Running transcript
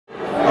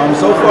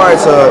So far,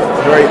 it's a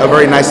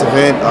very nice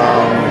event.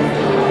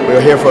 We're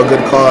here for a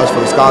good cause,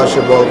 for the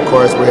scholarship vote. Of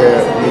course, we're here.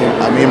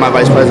 Me and my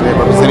vice president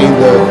representing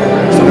the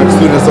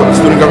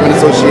Student Government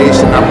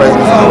Association. Our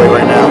president's on the way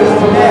right now.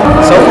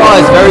 So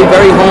far, it's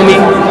very homey.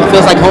 It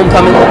feels like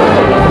homecoming,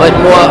 but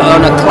more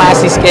on a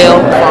classy scale.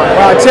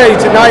 Well, I tell you,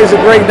 tonight is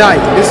a great night.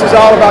 This is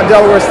all about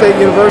Delaware State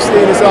University,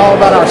 and it's all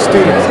about our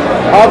students.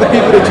 All the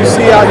people that you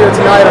see out here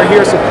tonight are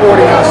here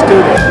supporting our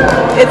students.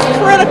 It's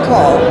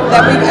critical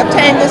that we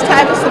obtain this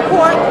type of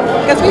support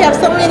because we have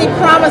so many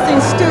promising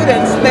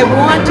students that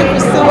want to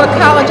pursue a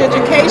college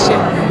education,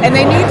 and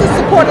they need the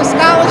support of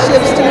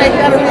scholarships to make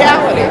that a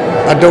reality.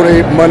 I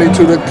donate money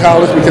to the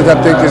college because I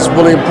think it's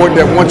really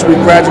important that once we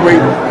graduate,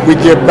 we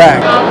give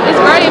back.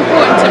 It's very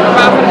important to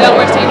provide for the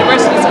Delaware State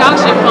University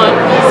Scholarship Fund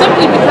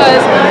simply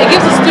because it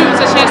gives the students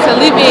a chance to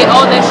alleviate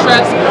all their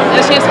stress and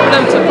a chance for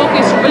them to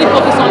really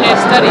focus on their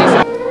studies.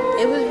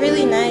 It was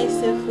really nice.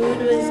 The food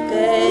was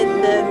good.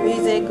 The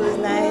music was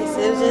nice.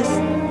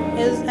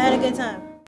 I had a good time.